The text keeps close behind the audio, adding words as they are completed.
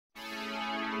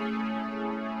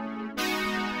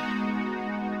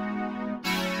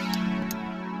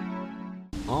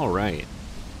Alright,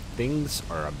 things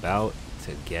are about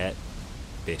to get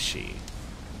fishy.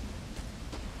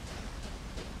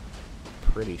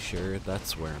 Pretty sure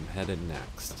that's where I'm headed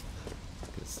next,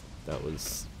 because that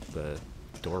was the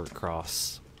door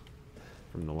across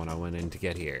from the one I went in to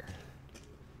get here.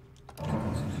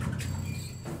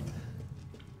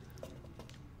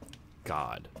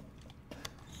 God,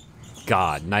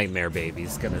 Nightmare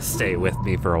Baby's gonna stay with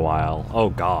me for a while. Oh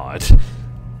God.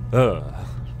 Ugh.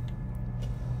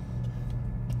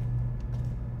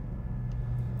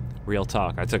 Real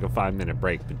talk, I took a 5-minute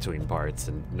break between parts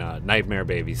and Nightmare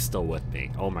Baby's still with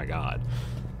me. Oh my God.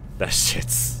 That shit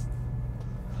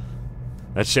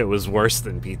was worse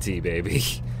than PT, baby.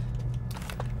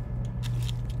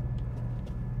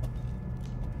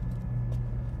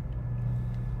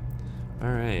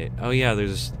 Alright. Oh yeah,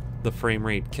 there's the frame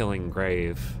rate killing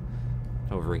grave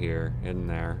over here, in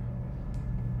there.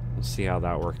 We'll see how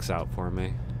that works out for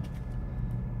me.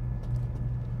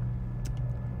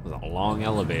 It was a long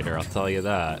elevator, I'll tell you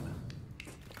that.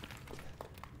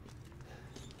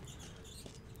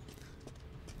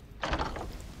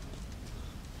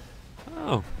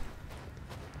 Oh.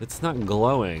 It's not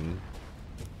glowing.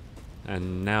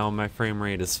 And now my frame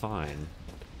rate is fine.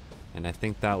 And I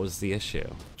think that was the issue.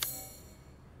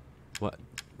 What?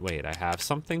 Wait, I have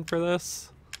something for this?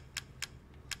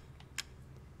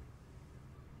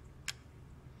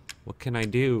 What can I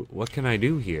do? What can I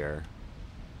do here?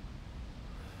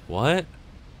 What?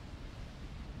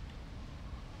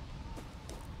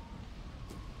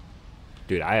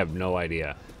 Dude, I have no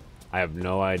idea. I have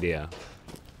no idea.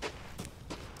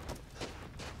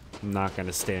 I'm not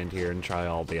gonna stand here and try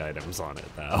all the items on it,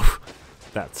 though.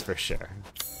 That's for sure.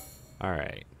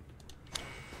 Alright.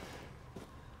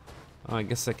 Oh, I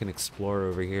guess I can explore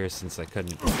over here since I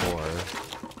couldn't before.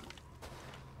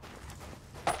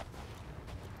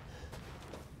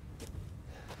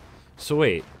 So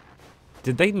wait,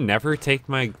 did they never take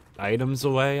my items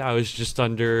away? I was just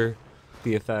under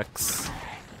the effects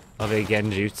of a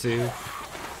genjutsu?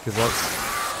 Because that's...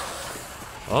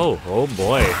 Oh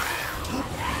boy.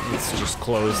 Let's just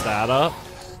close that up.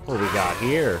 What do we got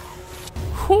here?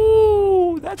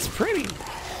 Whoo, that's pretty.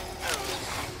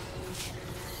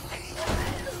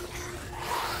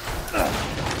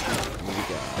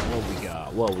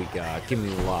 What we got? Give me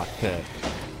the lockpick.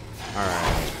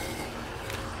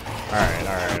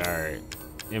 Alright.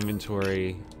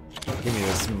 Inventory. Give me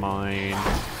this mine.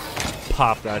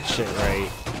 Pop that shit right.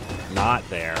 Not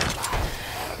there.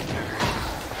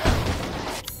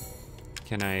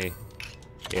 Can I...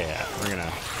 Yeah, we're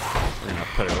gonna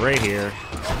put it right here.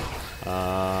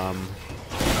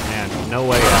 Man, no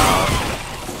way out.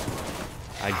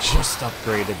 I just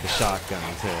upgraded the shotgun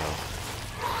too.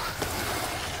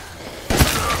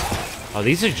 Oh,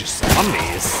 these are just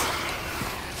zombies.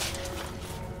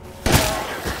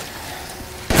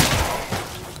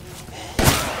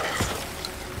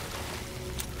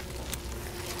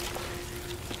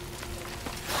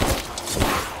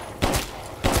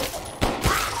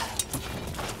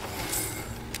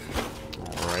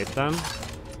 All right then.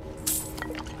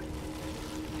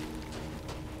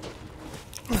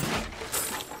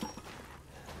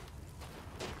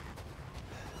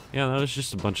 Yeah, that was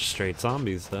just a bunch of straight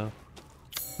zombies, though.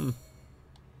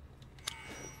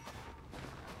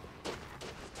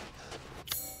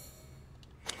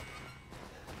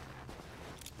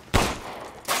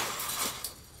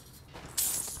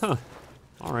 Huh.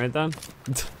 Alright then.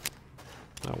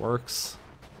 That works.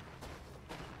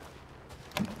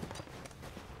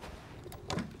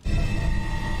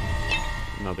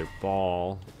 Another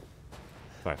ball.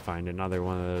 If I find another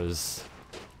one of those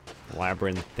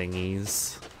labyrinth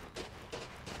thingies.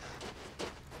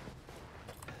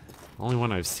 The only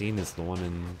one I've seen is the one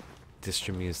in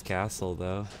Distromu's castle,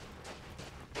 though.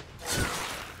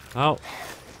 Oh.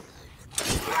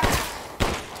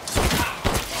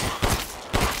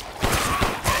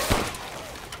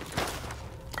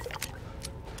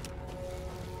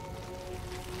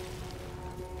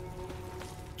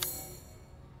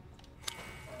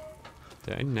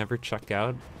 Did I never check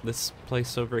out this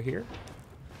place over here?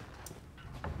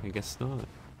 I guess not.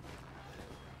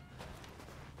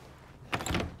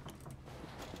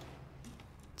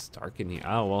 It's dark in here.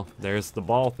 Oh, well, there's the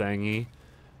ball thingy.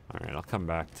 Alright, I'll come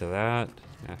back to that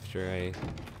after I...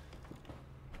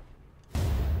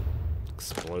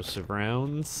 Explosive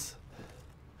rounds.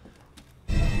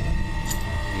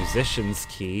 Musician's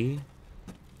key.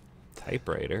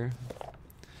 Typewriter.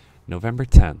 November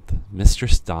 10th.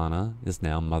 Mistress Donna is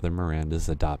now Mother Miranda's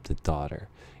adopted daughter.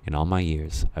 In all my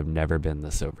years, I've never been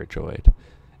this overjoyed.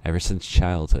 Ever since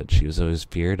childhood, she was always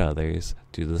feared others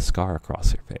due to the scar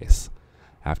across her face.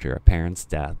 After her parents'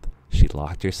 death, she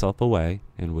locked herself away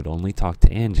and would only talk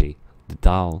to Angie, the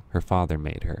doll her father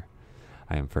made her.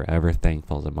 I am forever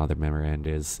thankful to Mother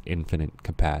Miranda's infinite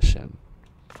compassion.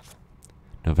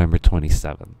 November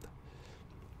 27th.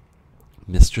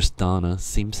 Mistress Donna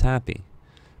seems happy.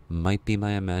 Might be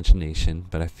my imagination,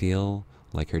 but I feel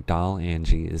like her doll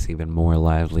Angie is even more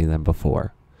lively than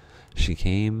before. She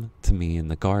came to me in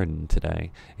the garden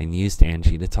today and used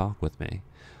Angie to talk with me.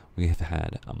 We have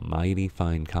had a mighty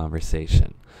fine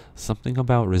conversation. Something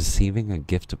about receiving a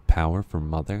gift of power from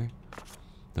Mother.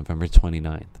 November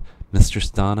 29th. Mistress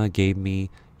Donna gave me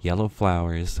yellow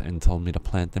flowers and told me to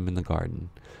plant them in the garden.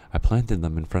 I planted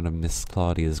them in front of Miss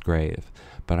Claudia's grave,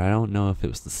 but I don't know if it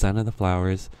was the scent of the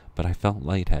flowers, but I felt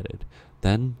lightheaded.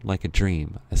 Then, like a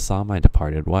dream, I saw my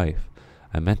departed wife.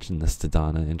 I mentioned this to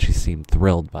Donna, and she seemed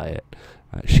thrilled by it.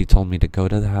 She told me to go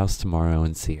to the house tomorrow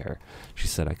and see her. She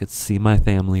said I could see my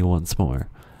family once more.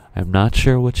 I'm not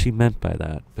sure what she meant by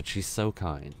that, but she's so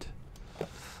kind.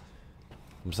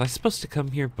 Was I supposed to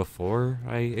come here before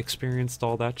I experienced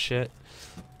all that shit?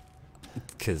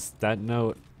 'Cause that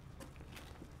note...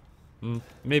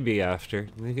 maybe after.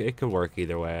 It could work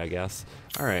either way, I guess.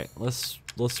 Alright, let's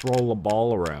roll the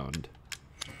ball around.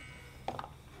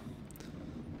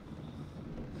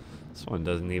 This one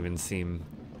doesn't even seem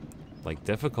like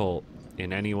difficult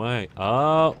in any way.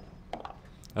 Oh!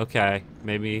 Okay,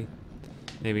 maybe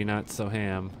not so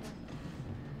ham.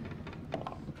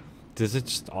 Does it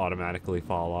just automatically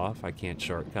fall off? I can't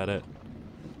shortcut it.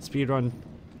 Speedrun.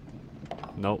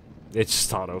 Nope. It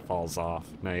just auto falls off.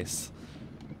 Nice.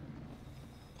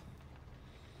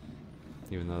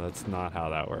 Even though that's not how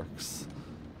that works.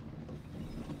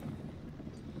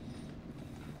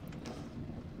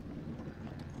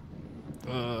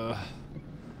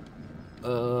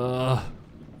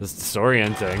 This is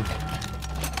disorienting.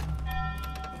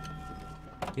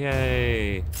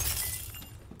 Yay!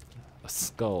 A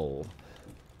skull.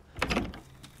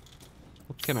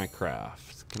 What can I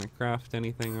craft? Can I craft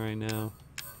anything right now?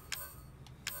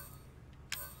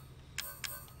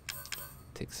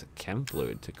 Takes a chem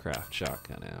fluid to craft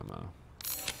shotgun ammo.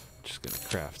 Just gonna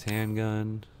craft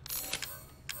handgun.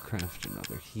 Craft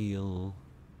another heal.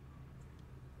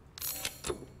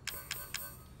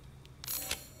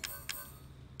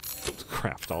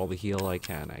 Craft all the heal I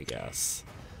can, I guess.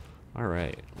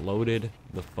 Alright, loaded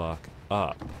the fuck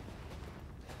up.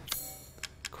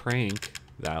 Crank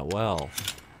that well.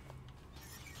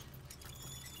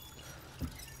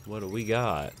 What do we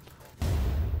got?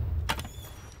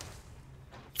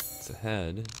 It's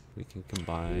ahead. We can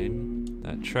combine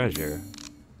that treasure.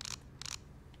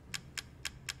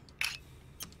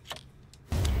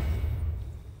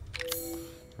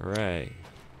 Alright.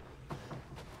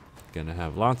 Gonna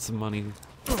have lots of money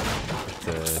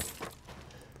to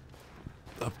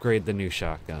upgrade the new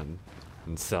shotgun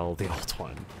and sell the old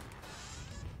one.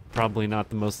 Probably not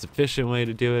the most efficient way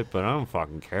to do it, but I don't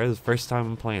fucking care. This is the first time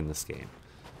I'm playing this game.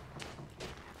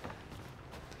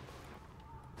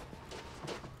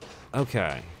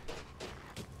 Okay.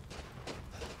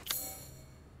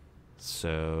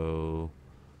 So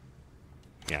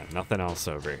yeah, nothing else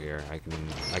over here. I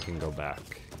can go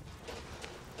back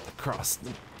across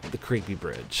the creepy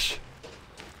bridge.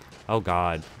 Oh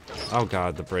god. Oh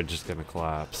god, the bridge is gonna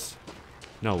collapse.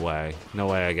 No way. No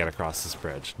way I get across this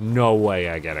bridge. No way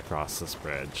I get across this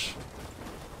bridge.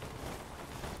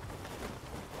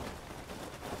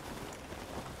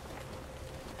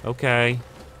 Okay.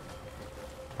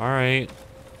 Alright.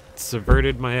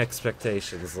 Subverted my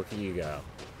expectations. Look at you go.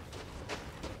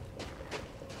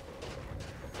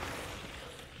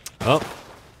 Oh.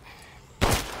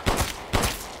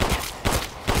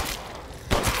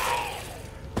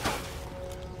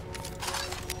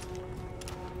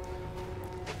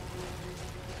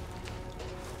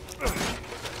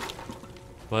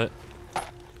 What?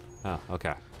 Oh,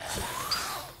 okay.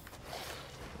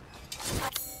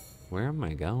 Where am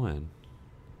I going?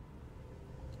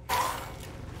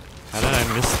 How did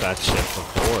I miss that shit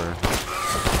before?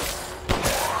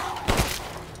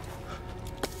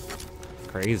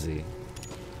 Crazy.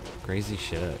 Crazy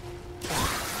shit.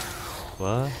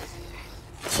 What?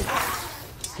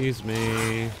 Excuse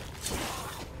me.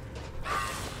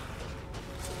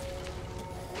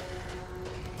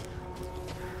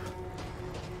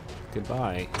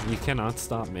 Goodbye. You cannot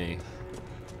stop me.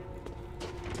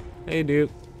 Hey,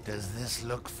 dude. Does this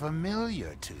look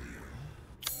familiar to you?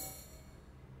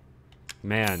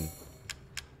 Man,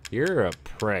 you're a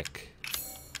prick.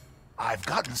 I've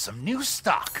gotten some new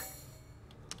stock.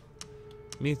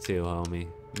 Me too, homie.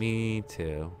 Me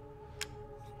too.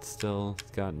 Still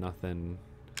got nothing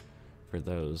for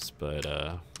those, but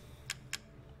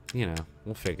you know,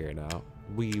 we'll figure it out.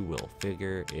 We will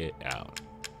figure it out.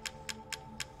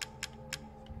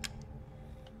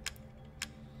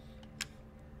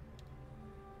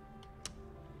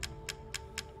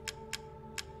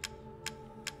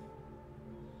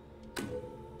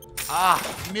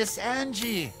 Ah, Miss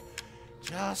Angie.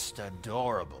 Just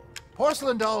adorable.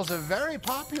 Porcelain dolls are very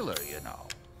popular, you know.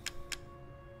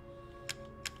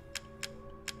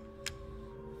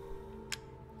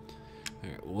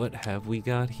 Alright, what have we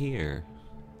got here?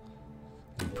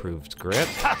 Improved grip.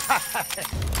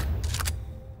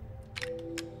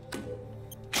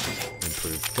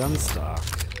 Improved gun stock.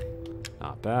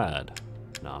 Not bad.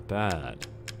 Not bad.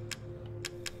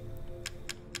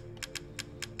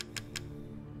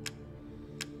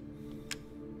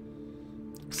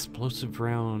 Explosive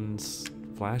rounds,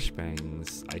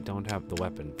 flashbangs. I don't have the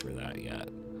weapon for that yet.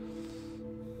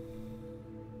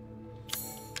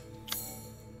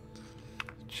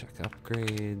 Check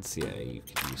upgrades. Yeah, you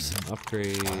could use some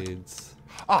upgrades.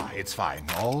 Ah, it's fine.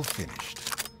 All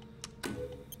finished.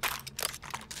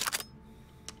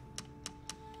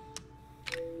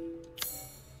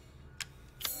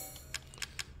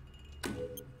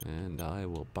 And I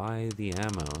will buy the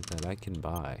ammo that I can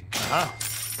buy. Uh-huh.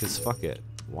 Because fuck it.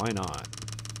 Why not?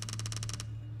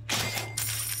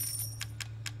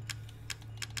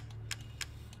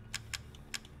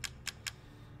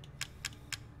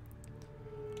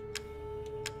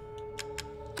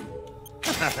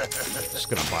 Just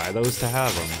gonna buy those to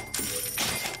have them.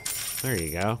 There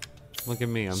you go. Look at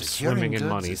me, I'm swimming in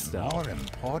money still. More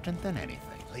important than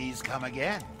anything. Please come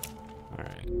again.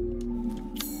 Alright.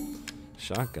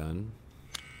 Shotgun.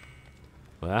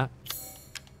 What?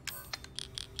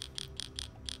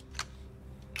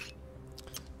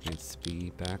 Needs to be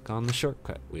back on the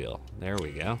shortcut wheel. There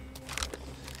we go.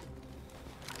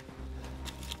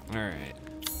 Alright.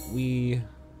 We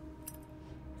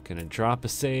gonna drop a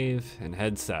save and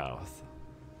head south.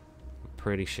 I'm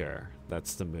pretty sure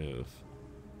that's the move.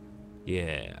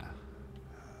 Yeah.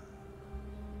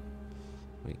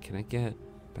 Wait, can I get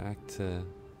back to...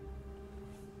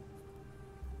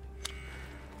 I'm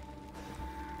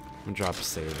gonna drop a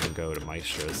save and go to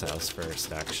Maestro's house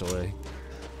first, actually.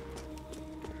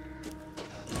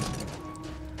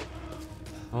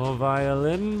 Oh,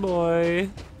 violin boy!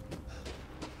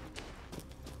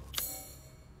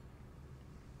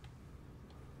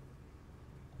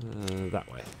 That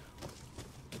way.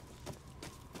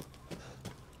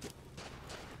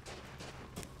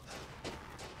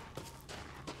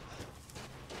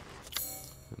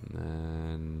 And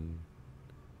then...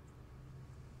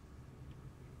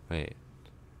 Wait.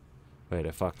 Wait,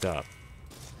 I fucked up.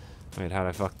 Wait, how'd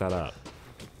I fuck that up?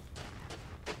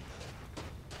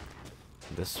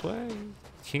 This way?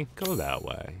 Can't go that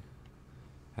way.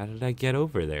 How did I get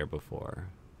over there before?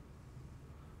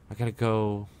 I gotta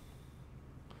go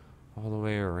all the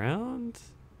way around?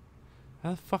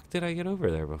 How the fuck did I get over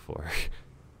there before?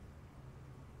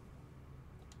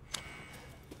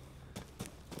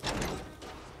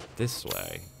 This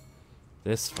way.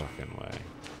 This fucking way.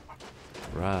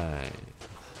 Right.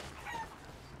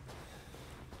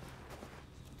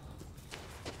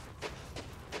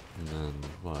 And then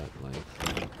what, like...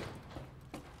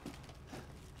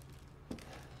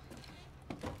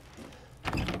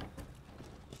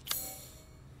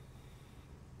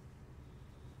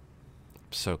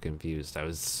 So confused. I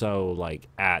was so like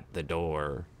at the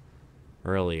door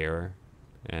earlier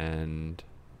and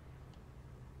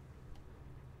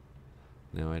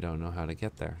now I don't know how to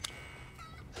get there.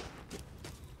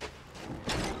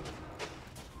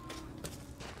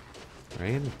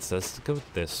 Right? It says to go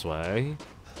this way,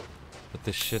 but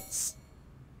this shit's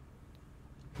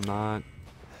not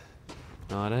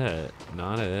it.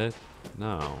 Not it.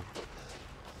 No.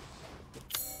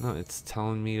 No, it's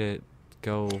telling me to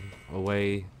go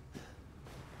away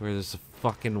where there's a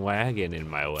fucking wagon in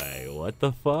my way. What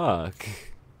the fuck?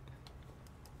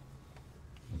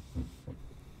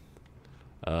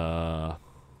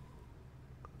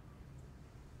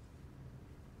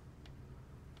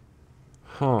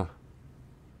 Huh.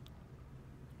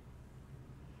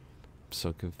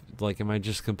 So, like, am I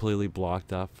just completely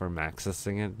blocked off from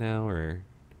accessing it now, or...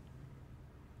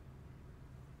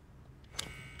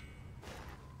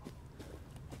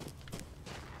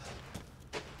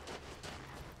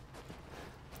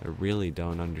 I really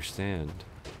don't understand.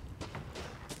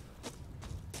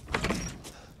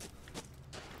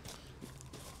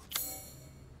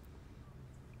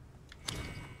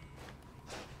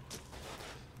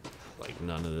 Like,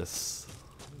 none of this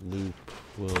loop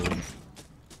will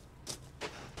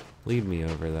lead me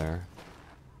over there.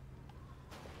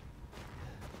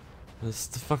 This is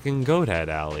the fucking Goat Head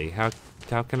Alley. How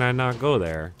How can I not go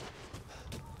there?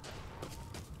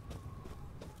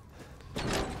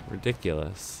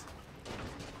 Ridiculous.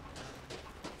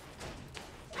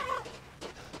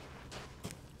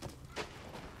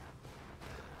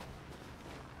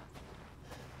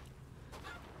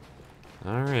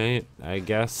 Alright, I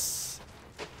guess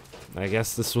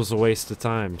this was a waste of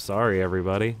time. Sorry,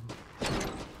 everybody.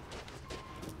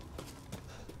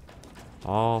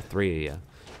 All three of you.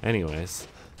 Anyways.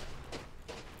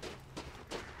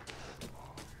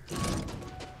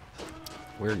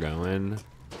 We're going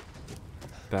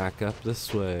back up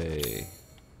this way.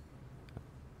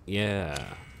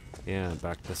 Yeah. Yeah,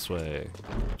 back this way.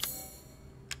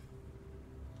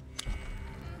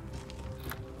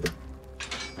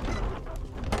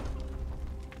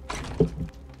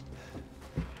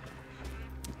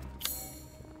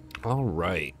 All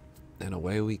right, and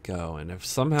away we go. And if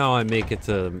somehow I make it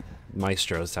to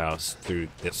Maestro's house through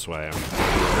this way, I'm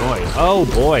annoyed.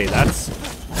 Oh boy, that's...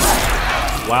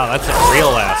 Wow, that's a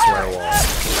real-ass werewolf.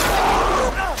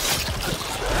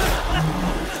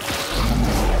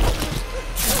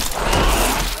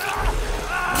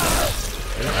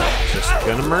 Just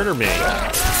gonna murder me.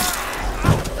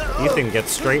 Ethan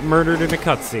gets straight murdered in a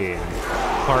cutscene.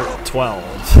 Part 12.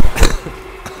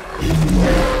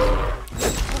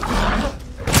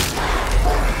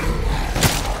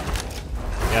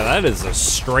 Yeah, that is a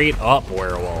straight-up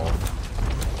werewolf.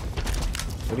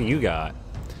 What do you got?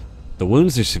 The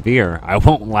wounds are severe. I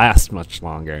won't last much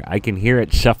longer. I can hear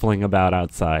it shuffling about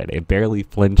outside. It barely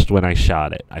flinched when I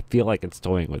shot it. I feel like it's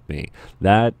toying with me.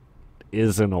 That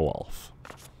isn't a wolf.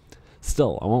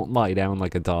 Still, I won't lie down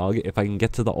like a dog. If I can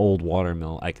get to the old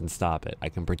watermill, I can stop it. I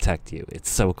can protect you.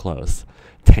 It's so close.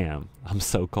 Damn, I'm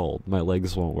so cold. My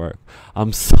legs won't work.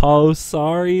 I'm so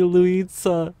sorry,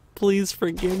 Luisa. Please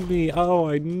forgive me. Oh,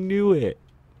 I knew it.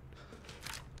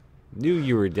 Knew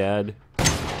you were dead.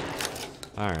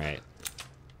 Alright.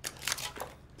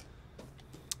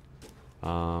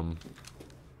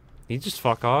 You just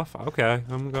fuck off? Okay,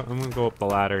 I'm gonna go up the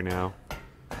ladder now.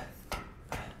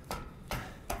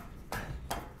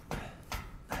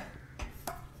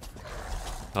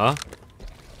 Huh?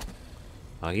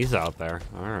 Oh, he's out there.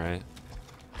 Alright.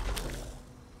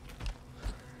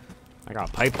 I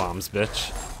got pipe bombs,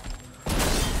 bitch.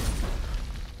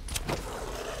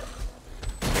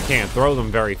 I can't throw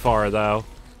them very far, though.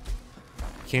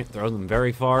 Can't throw them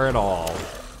very far at all.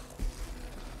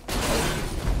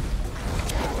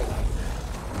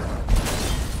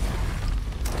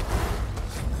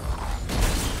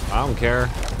 I don't care.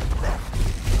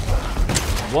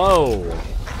 Whoa!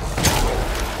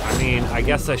 I mean, I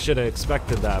guess I should have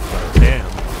expected that, but damn.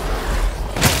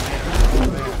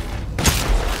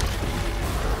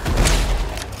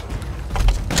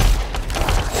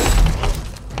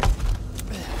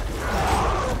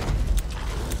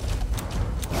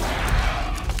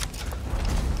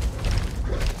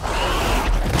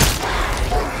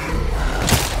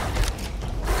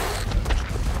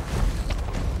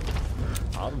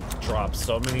 I'll drop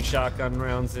so many shotgun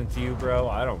rounds into you, bro.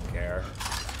 I don't care.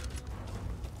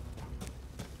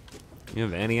 You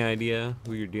have any idea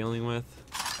who you're dealing with?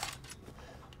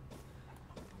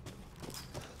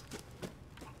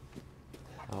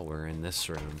 Oh, we're in this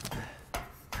room.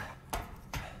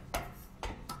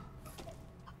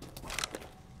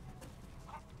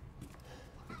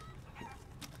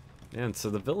 Man, so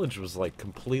the village was like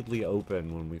completely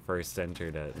open when we first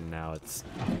entered it, and now it's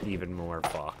even more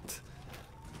fucked.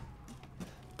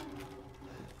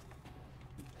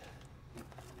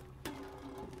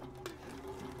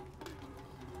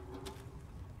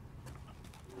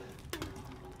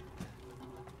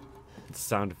 The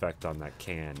sound effect on that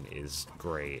can is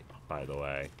great, by the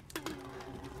way.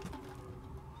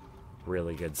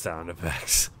 Really good sound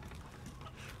effects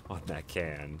on that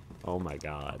can. Oh my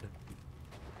god.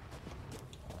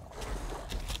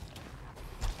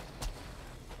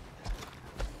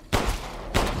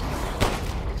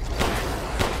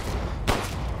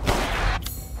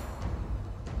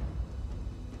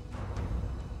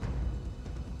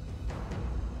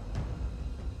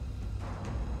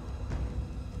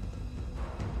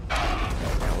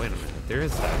 There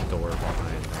is that door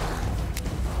behind there.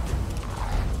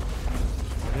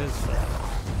 What is that?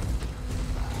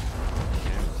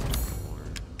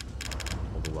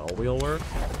 Will the well wheel work?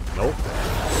 Nope.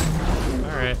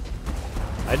 Alright.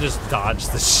 I just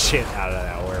dodged the shit out of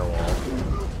that werewolf.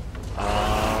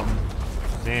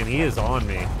 Man, he is on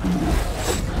me.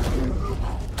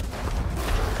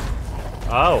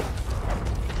 Oh.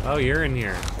 Oh, you're in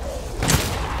here.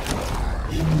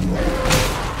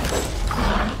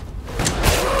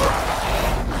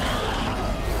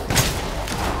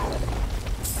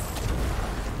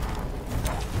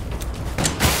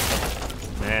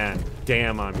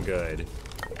 damn, I'm good.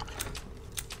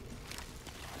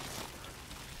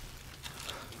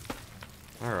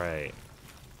 Alright.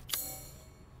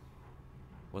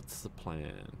 What's the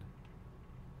plan?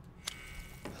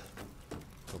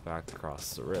 Go back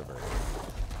across the river.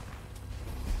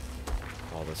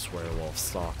 While this werewolf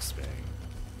stalks me.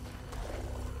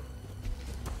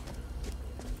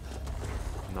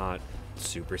 Not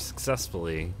super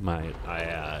successfully, might I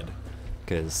add.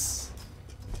 Because,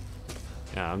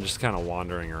 yeah, I'm just kind of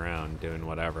wandering around doing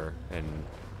whatever. And,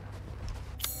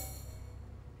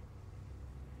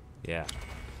 yeah.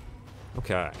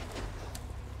 Okay.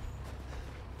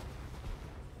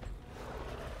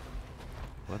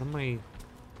 What am I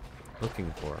looking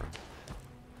for?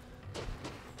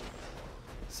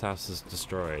 This house is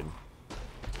destroyed.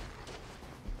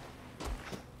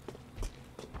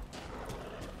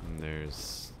 And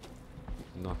there's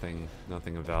nothing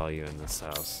of value in this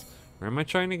house. Where am I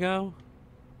trying to go?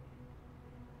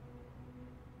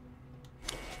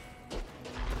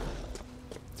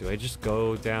 Do I just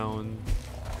go down?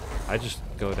 I just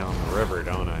go down the river,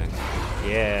 don't I?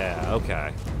 Yeah,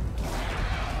 okay.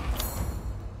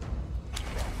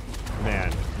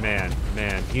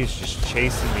 Man, he's just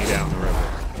chasing me down the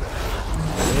river.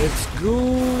 It's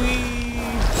gooey!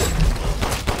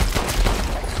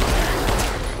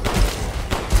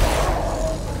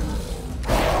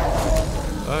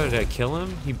 Oh, did I kill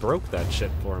him? He broke that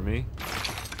shit for me.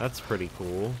 That's pretty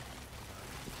cool.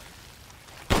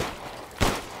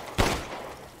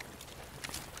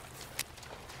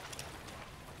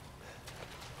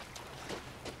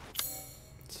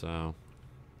 So,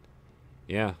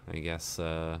 yeah, I guess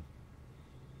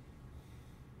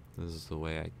this is the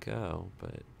way I go,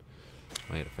 but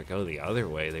wait, if I go the other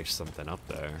way, there's something up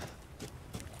there.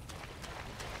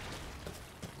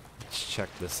 Let's check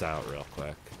this out real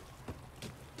quick.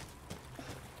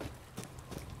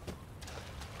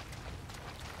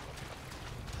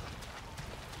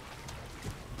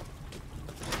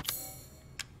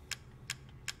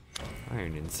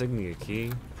 Iron insignia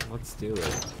key. Let's do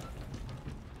it.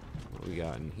 What we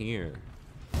got in here?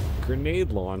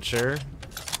 Grenade launcher.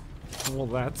 Well,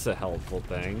 that's a helpful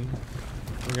thing.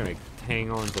 We're gonna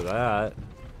hang on to that.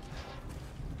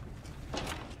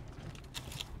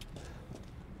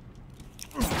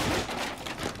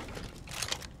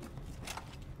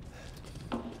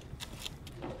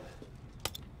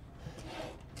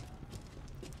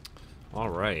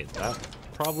 Alright, that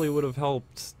probably would have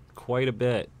helped quite a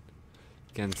bit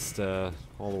against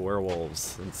all the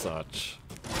werewolves and such.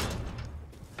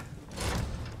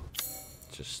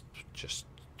 Just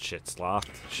shit's locked.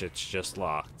 Shit's just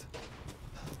locked.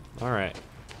 Alright.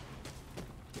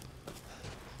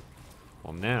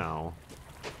 Well, now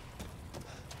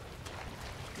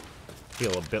I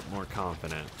feel a bit more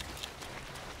confident.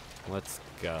 Let's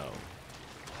go.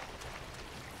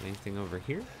 Anything over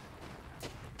here?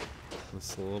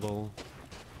 This little...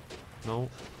 Nope.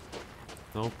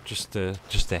 Nope, just a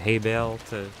hay bale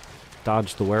to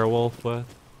dodge the werewolf with.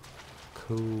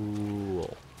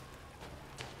 Cool.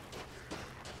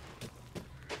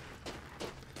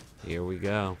 Here we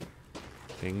go.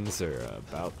 Things are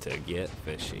about to get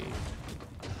fishy.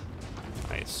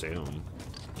 I assume.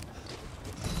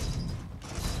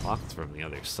 Locked from the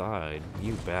other side,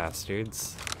 you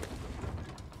bastards.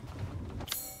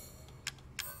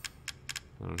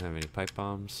 I don't have any pipe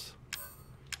bombs.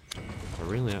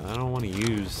 I don't want to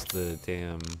use the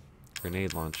damn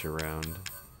grenade launcher round.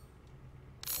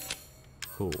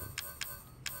 Cool.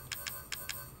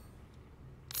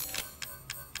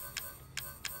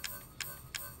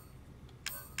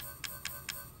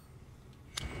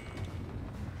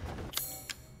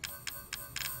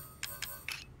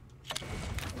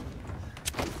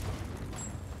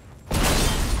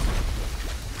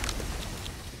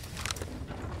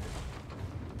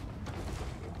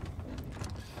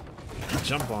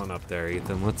 Jump on up there,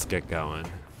 Ethan. Let's get going.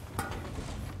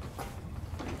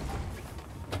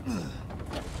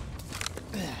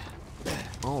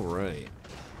 Alright.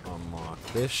 Unlock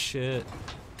this shit.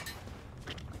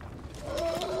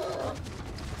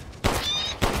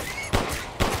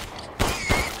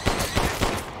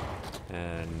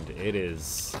 And it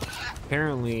is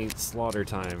apparently slaughter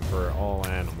time for all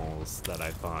animals that I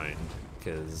find,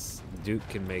 because Duke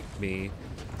can make me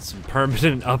some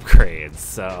permanent upgrades,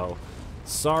 so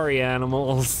sorry,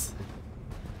 animals.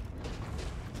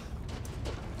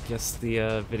 Guess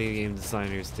the video game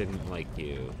designers didn't like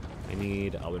you. I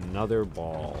need another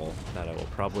ball that I will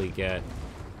probably get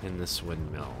in this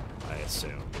windmill, I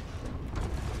assume.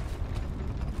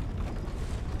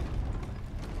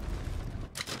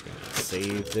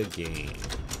 Save the game.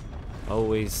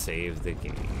 Always save the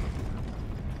game.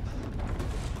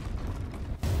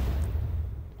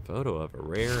 Photo of a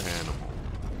rare animal.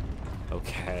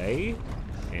 Okay.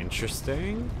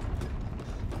 Interesting.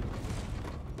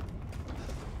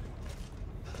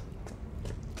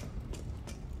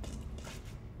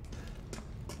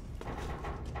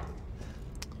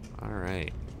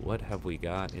 Alright. What have we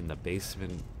got in the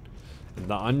basement? In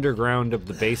the underground of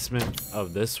the basement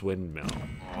of this windmill.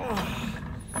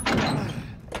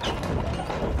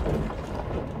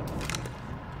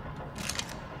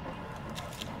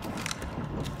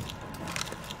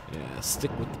 Yeah,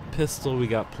 stick with the pistol. We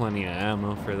got plenty of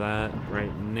ammo for that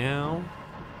right now.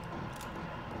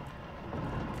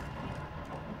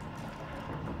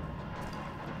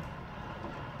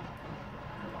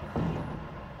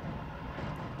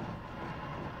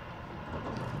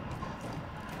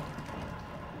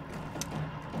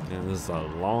 And this is a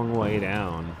long way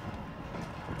down.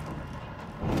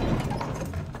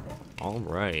 All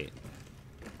right.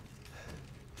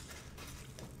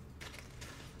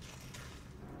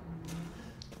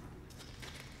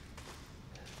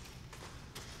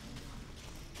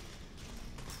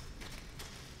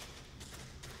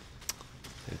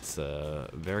 It's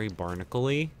very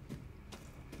barnacle-y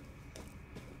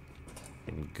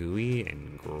and gooey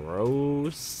and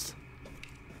gross.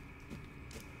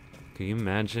 Can you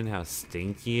imagine how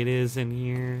stinky it is in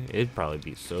here? It'd probably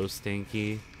be so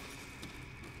stinky.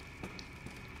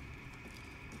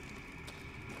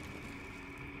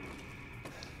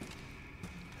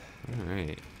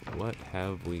 Alright, what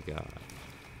have we got?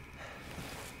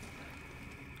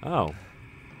 Oh.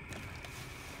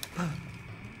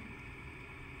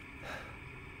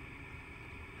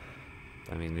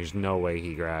 I mean, there's no way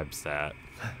he grabs that.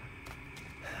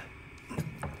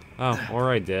 Oh, or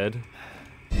I did.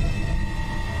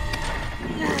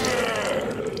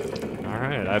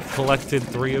 Alright, I've collected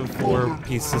 3 of 4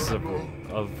 pieces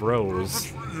of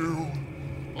rose.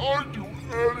 I'd do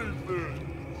anything.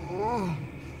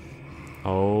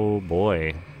 Oh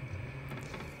boy.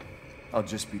 I'll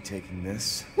just be taking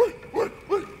this. Wait. What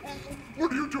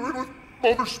are you doing with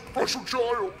Mother's special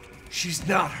child? She's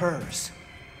not hers.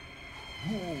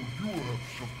 Oh, you have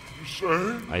something to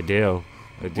say? I do.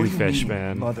 I do, What do you fish mean,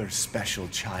 man. Mother's special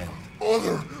child?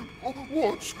 Mother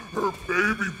wants her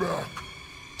baby back.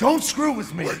 Don't screw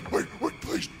with me! Wait,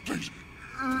 please.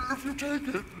 If you take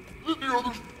it, then the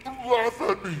others will laugh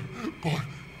at me. But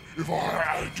if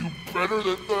I do better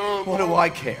than them... What do I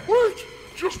care? Wait,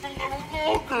 just a little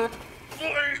longer,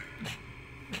 please.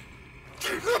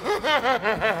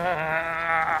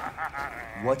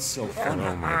 What's so funny?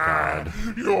 Oh my god.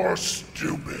 You're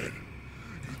stupid.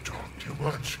 You talk too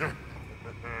much.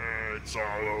 It's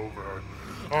all over.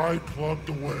 I plugged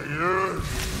away in.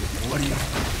 What do you...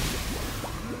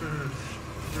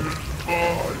 It's my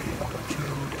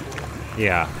territory.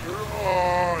 Yeah.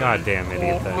 God damn it,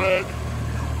 Ethan.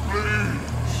 Please.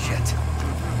 Shit.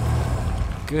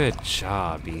 Good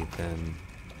job, Ethan.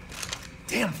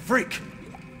 Damn freak!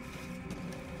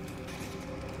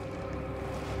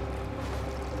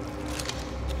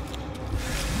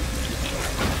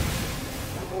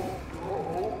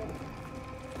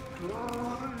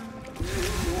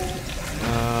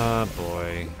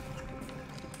 Boy.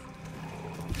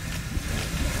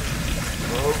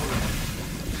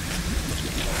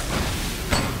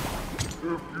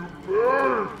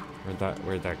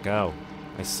 Where'd that go?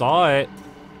 I saw it.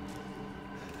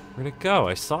 Where'd it go?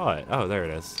 I saw it. Oh, there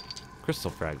it is. Crystal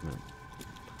fragment.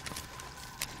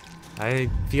 I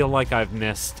feel like I've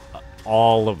missed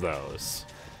all of those.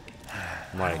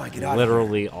 Like,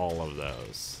 literally all of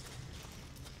those.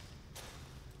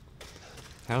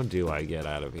 How do I get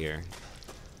out of here?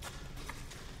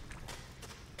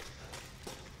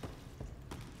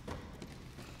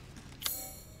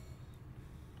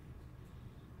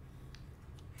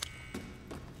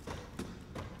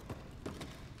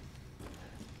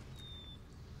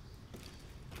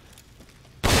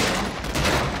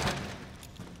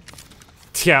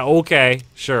 Yeah, okay,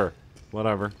 sure,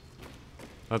 whatever.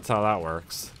 That's how that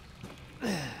works.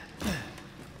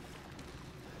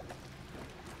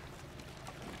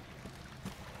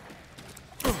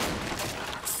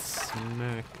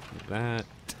 Smack that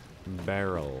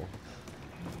barrel.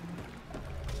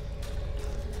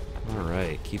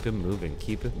 Alright, keep it moving,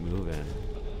 keep it moving.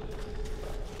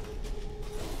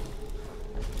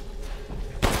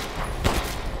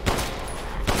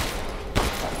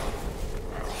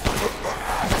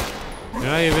 They're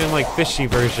not even like fishy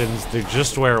versions, they're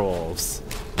just werewolves.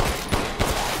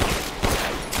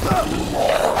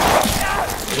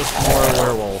 Just more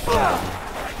werewolf.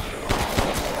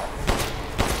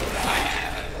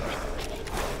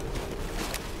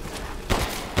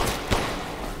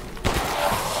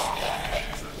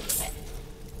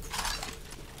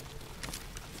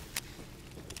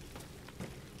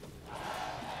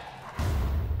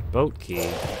 Boat key.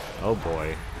 Oh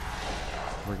boy.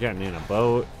 We're getting in a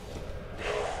boat.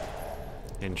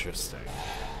 Interesting.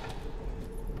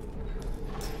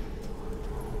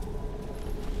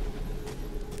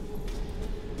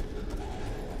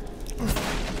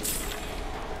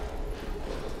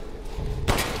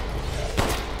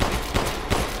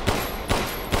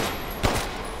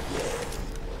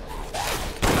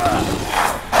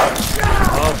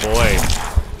 Oh boy.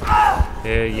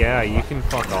 Yeah, you can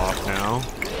fuck off now.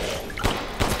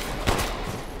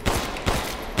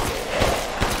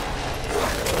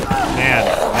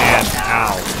 Man,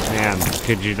 ow. Man,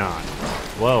 could you not?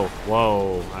 Whoa,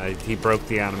 whoa. He broke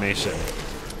the animation.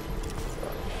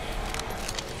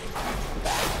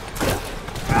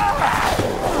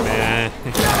 Man.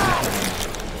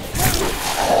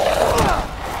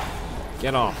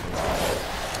 Get off.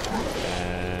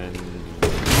 And...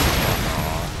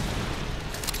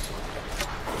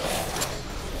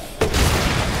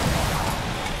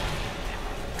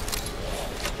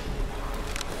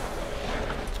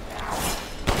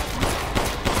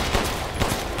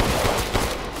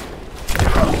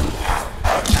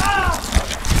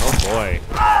 boy.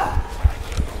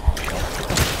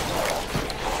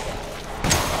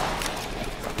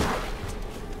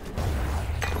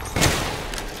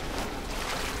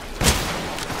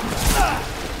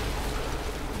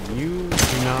 You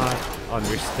do not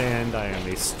understand. I am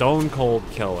a stone cold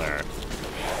killer.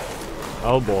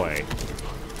 Oh boy.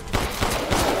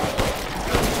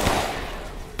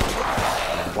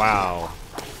 Wow.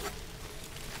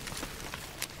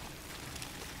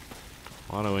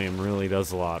 Auto aim really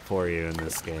does a lot for you in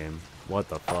this game. What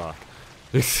the fuck?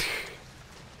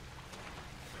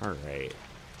 Alright.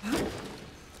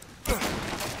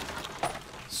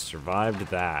 Survived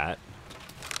that.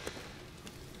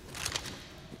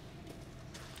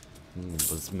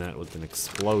 Was met with an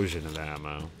explosion of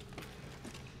ammo.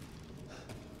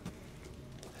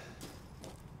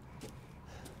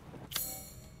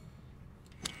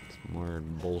 Some more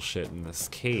bullshit in this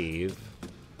cave.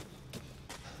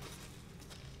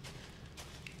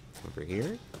 Over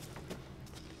here?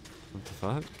 What the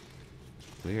fuck?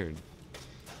 Weird.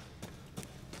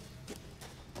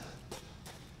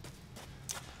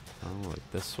 Oh,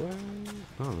 like this way?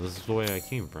 Oh, this is the way I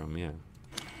came from, yeah.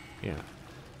 Yeah.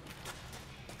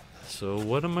 So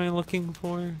what am I looking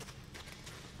for?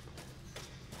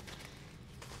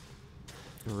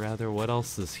 Or rather, what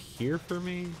else is here for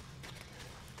me?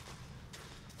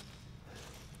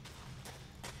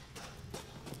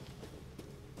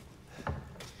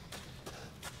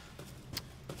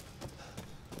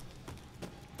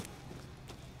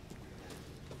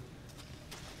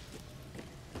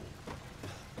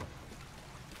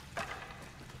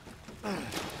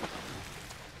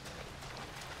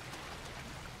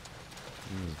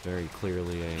 Very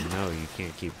clearly a no, you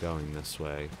can't keep going this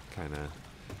way kind of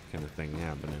thing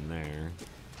happening there.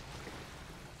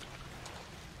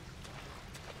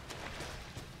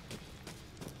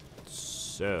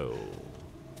 So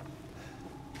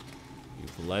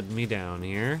you've led me down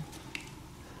here.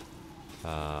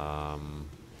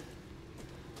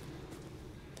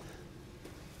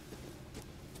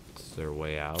 Is there a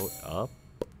way out? Up?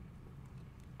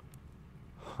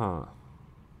 Huh.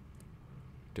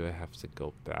 Do I have to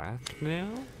go back now?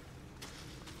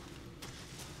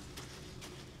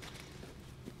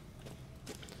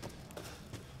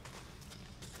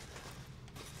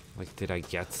 Like, did I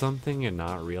get something and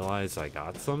not realize I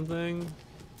got something?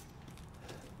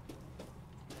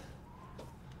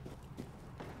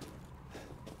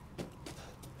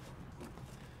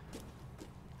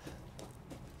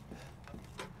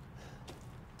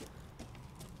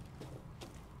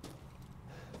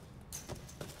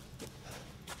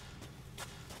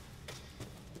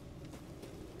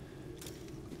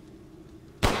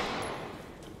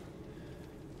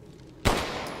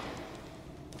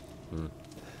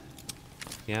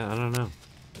 Yeah, I don't know.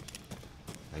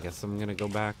 I guess I'm gonna go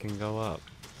back and go up.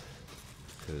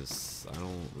 Because I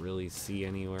don't really see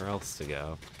anywhere else to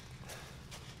go.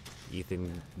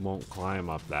 Ethan won't climb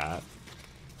up that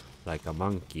like a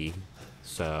monkey,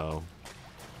 so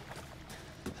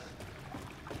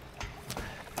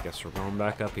guess we're going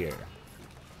back up here.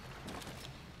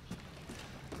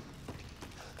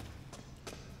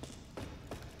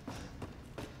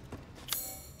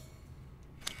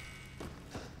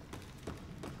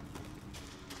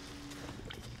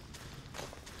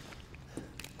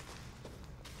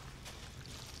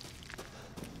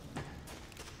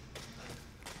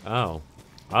 Oh.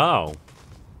 Oh.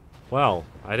 Well,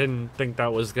 I didn't think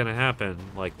that was gonna happen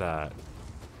like that.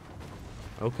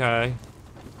 Okay.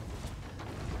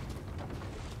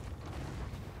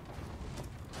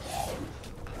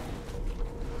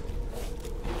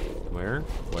 Where?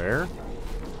 Where?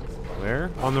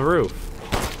 Where? On the roof.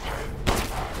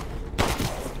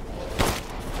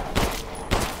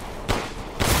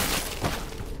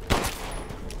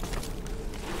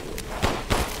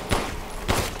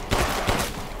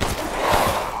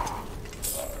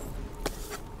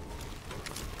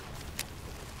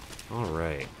 All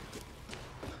right.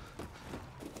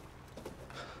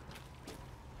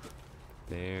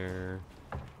 There.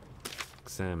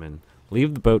 Examine.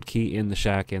 Leave the boat key in the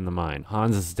shack in the mine.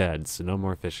 Hans is dead, so no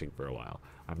more fishing for a while.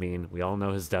 I mean, we all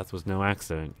know his death was no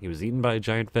accident. He was eaten by a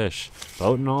giant fish.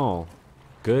 Boat and all.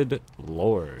 Good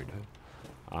lord.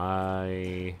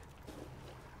 I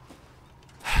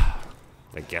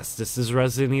guess this is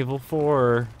Resident Evil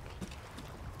 4.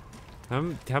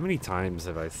 How many times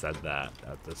have I said that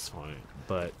at this point?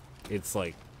 But it's,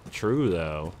 like, true,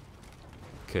 though.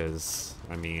 Because,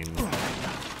 I mean,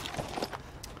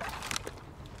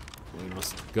 we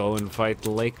must go and fight the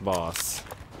lake boss.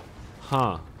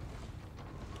 Huh.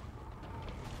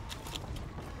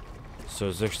 So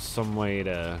is there some way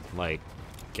to, like,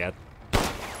 get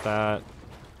that?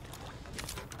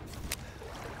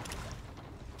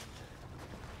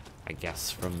 I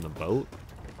guess from the boat?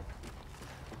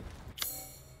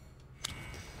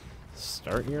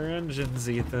 Start your engines,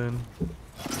 Ethan.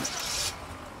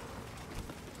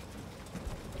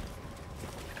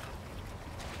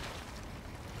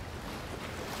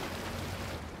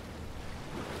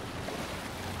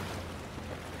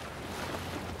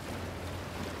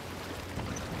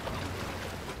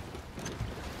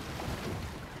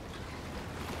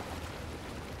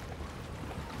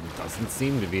 Doesn't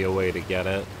seem to be a way to get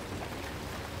it.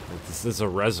 But this is a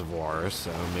reservoir,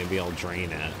 so maybe I'll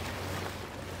drain it.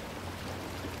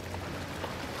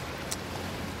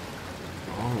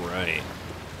 Alright.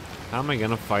 How am I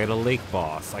gonna fight a lake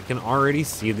boss? I can already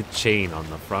see the chain on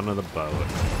the front of the boat.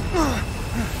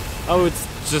 Oh,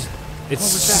 it's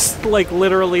just like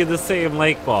literally the same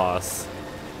lake boss.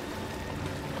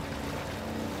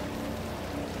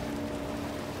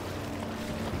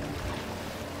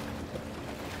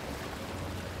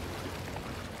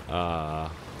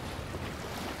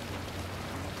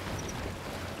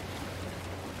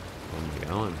 Where am I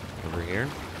going? Over here?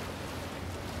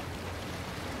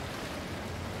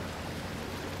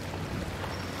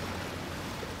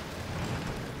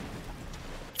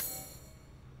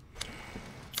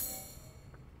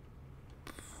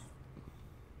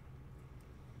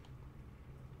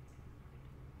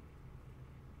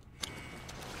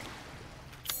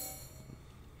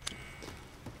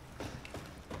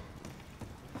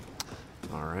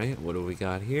 Alright, what do we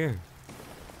got here?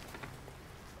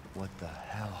 What the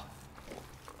hell?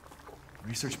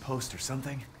 Research post or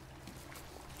something?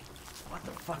 What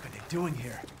the fuck are they doing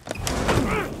here?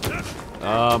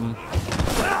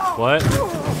 What?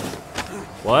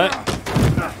 What?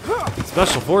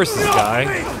 Special forces guy.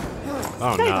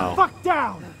 Oh Stay no. the fuck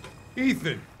down!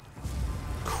 Ethan,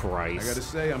 I Christ. gotta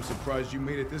say, I'm surprised you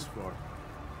made it this far.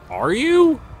 Are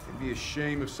you? It'd be a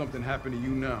shame if something happened to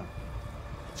you now.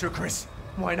 Sure, Chris.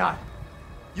 Why not?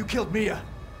 You killed Mia.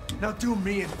 Now do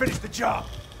me and finish the job.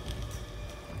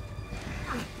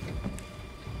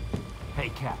 Hey,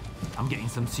 Cap. I'm getting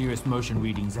some serious motion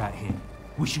readings out here.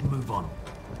 We should move on.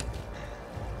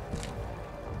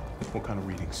 What kind of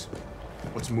readings?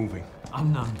 What's moving?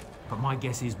 Unknown, but my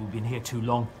guess is we've been here too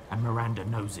long, and Miranda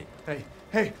knows it. Hey,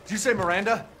 did you say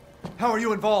Miranda? How are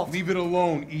you involved? Leave it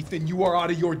alone, Ethan. You are out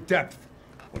of your depth.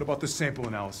 What about the sample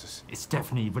analysis? It's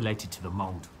definitely related to the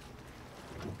mold.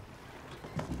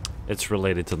 It's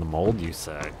related to the mold, you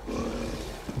say?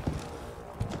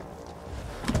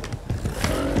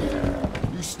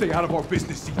 You stay out of our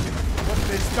business, Ethan. What's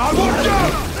this? God, watch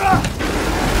out!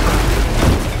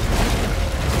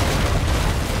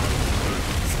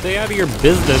 Stay out of your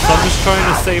business. I'm just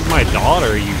trying to save my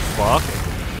daughter, you fuck.